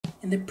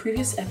In the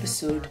previous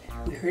episode,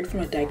 we heard from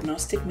a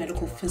diagnostic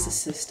medical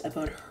physicist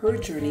about her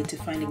journey to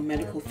finding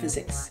medical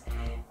physics.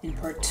 In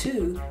part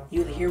 2,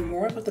 you'll hear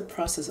more about the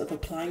process of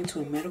applying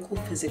to a medical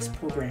physics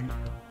program.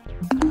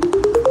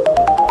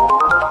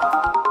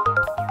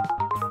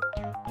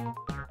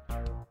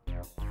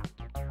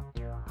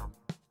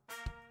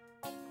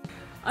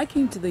 I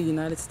came to the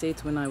United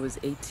States when I was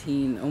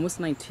 18, almost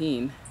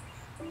 19.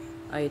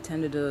 I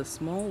attended a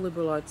small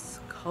liberal arts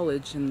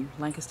college in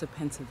Lancaster,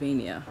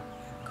 Pennsylvania,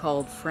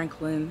 called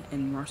Franklin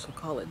and Marshall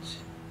College.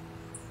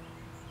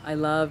 I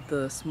loved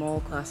the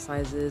small class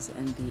sizes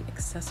and the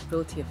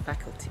accessibility of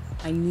faculty.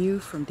 I knew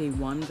from day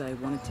one that I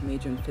wanted to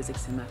major in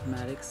physics and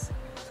mathematics,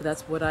 so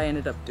that's what I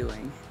ended up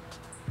doing.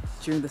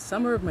 During the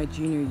summer of my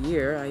junior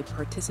year, I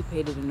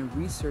participated in a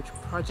research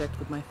project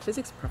with my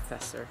physics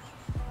professor.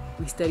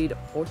 We studied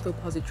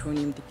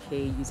orthopositronium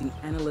decay using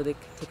analytic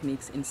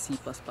techniques in C++.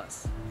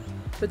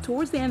 But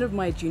towards the end of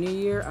my junior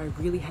year, I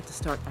really had to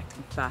start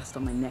acting fast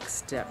on my next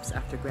steps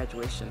after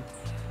graduation.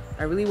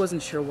 I really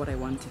wasn't sure what I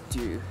wanted to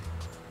do.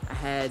 I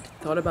had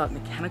thought about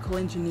mechanical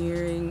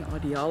engineering,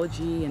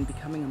 audiology, and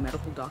becoming a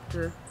medical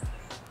doctor.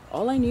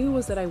 All I knew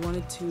was that I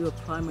wanted to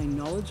apply my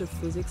knowledge of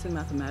physics and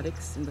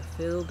mathematics in the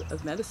field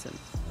of medicine.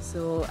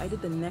 So I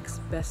did the next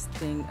best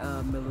thing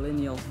a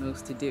millennial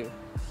knows to do.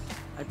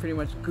 I pretty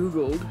much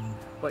Googled,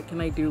 what can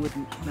I do with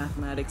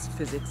mathematics,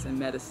 physics, and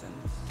medicine?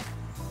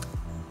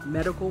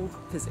 Medical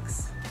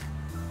physics.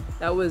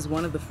 That was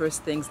one of the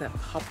first things that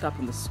popped up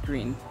on the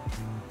screen.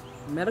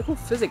 Medical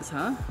physics,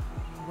 huh?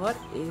 What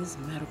is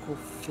medical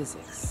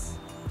physics?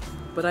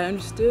 But I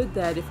understood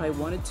that if I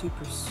wanted to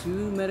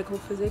pursue medical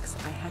physics,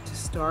 I had to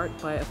start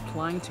by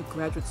applying to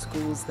graduate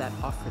schools that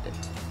offered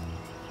it.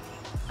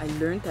 I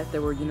learned that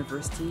there were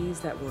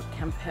universities that were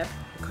CAMPEP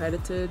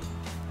accredited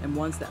and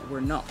ones that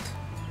were not.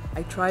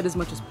 I tried as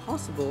much as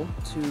possible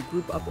to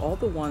group up all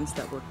the ones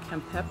that were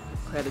CAMPEP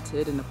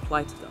accredited and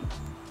apply to them.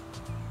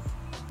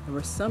 There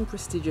were some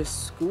prestigious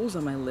schools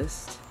on my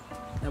list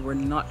that were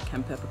not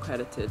CAMPEP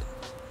accredited.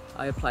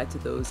 I applied to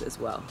those as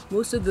well.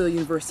 Most of the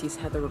universities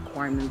had the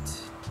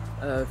requirement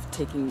of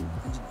taking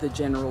the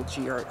general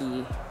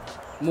GRE.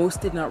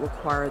 Most did not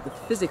require the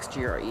physics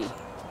GRE.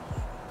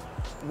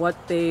 What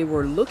they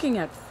were looking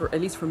at, at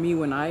least for me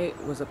when I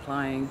was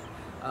applying,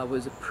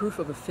 was a proof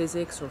of a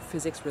physics or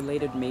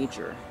physics-related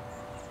major.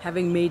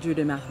 Having majored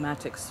in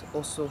mathematics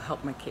also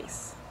helped my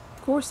case.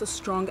 Of course, a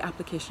strong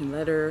application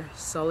letter,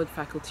 solid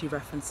faculty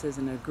references,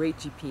 and a great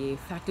GPA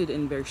factored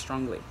in very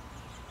strongly.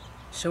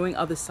 Showing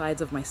other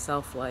sides of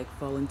myself, like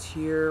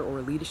volunteer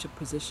or leadership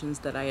positions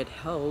that I had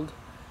held,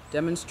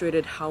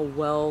 demonstrated how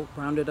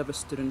well-rounded of a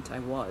student I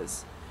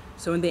was.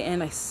 So in the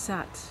end, I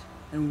sat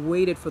and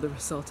waited for the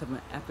result of my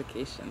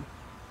application.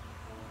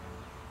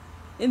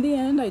 In the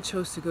end, I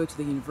chose to go to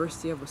the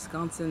University of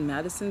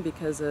Wisconsin-Madison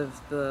because of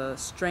the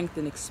strength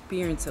and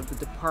experience of the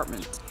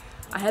department.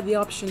 I had the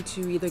option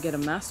to either get a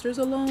master's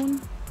alone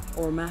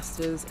or a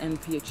master's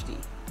and PhD.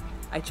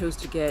 I chose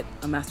to get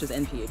a master's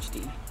and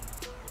PhD.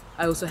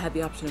 I also had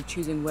the option of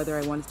choosing whether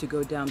I wanted to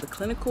go down the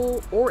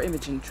clinical or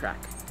imaging track.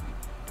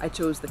 I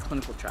chose the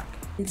clinical track.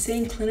 In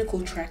saying clinical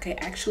track, I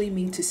actually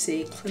mean to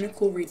say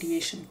clinical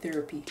radiation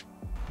therapy.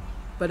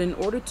 But in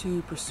order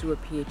to pursue a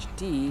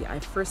PhD, I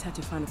first had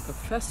to find a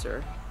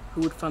professor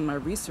who would fund my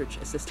research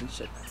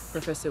assistantship,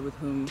 professor with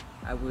whom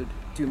I would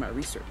do my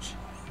research.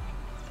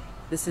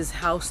 This is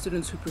how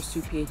students who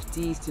pursue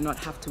PhDs do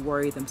not have to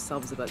worry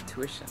themselves about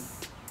tuition.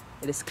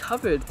 It is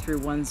covered through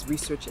one's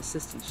research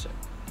assistantship.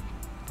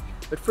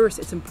 But first,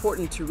 it's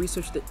important to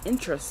research the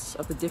interests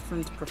of the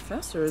different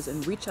professors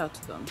and reach out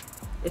to them.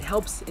 It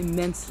helps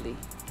immensely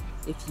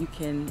if you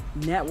can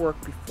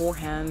network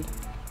beforehand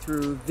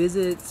through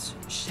visits,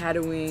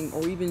 shadowing,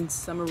 or even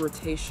summer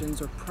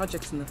rotations or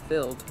projects in the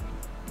field.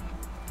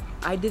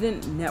 I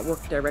didn't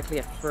network directly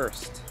at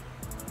first.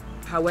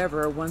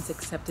 However, once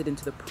accepted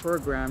into the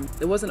program,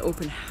 there was an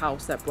open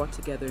house that brought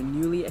together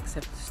newly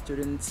accepted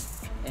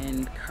students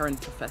and current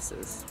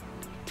professors.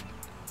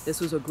 This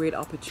was a great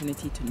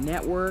opportunity to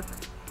network,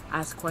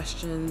 ask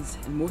questions,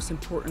 and most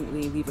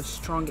importantly, leave a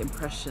strong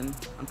impression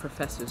on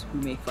professors who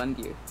may fund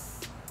you.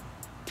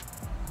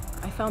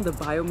 I found the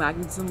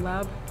biomagnetism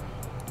lab.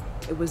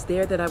 It was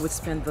there that I would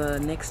spend the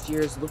next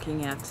years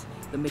looking at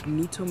the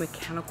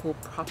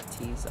magnetomechanical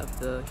properties of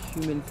the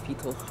human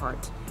fetal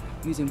heart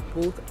using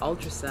both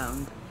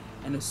ultrasound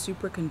and a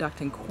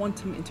superconducting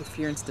quantum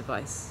interference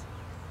device,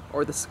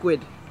 or the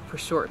SQUID for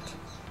short.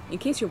 In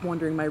case you're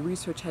wondering, my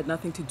research had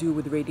nothing to do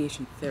with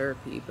radiation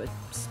therapy, but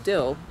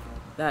still,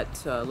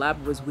 that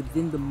lab was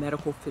within the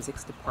medical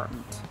physics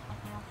department.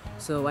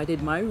 So I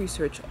did my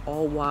research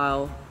all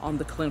while on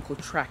the clinical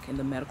track in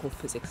the medical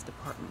physics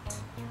department.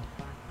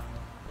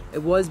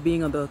 It was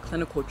being on the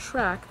clinical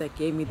track that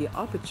gave me the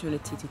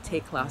opportunity to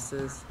take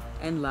classes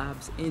and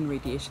labs in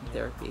radiation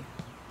therapy.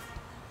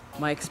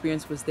 My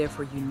experience was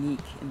therefore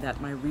unique in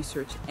that my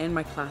research and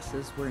my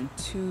classes were in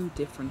two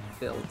different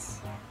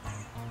fields.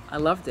 I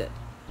loved it.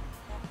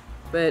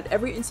 But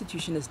every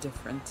institution is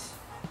different,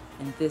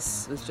 and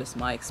this was just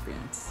my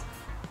experience.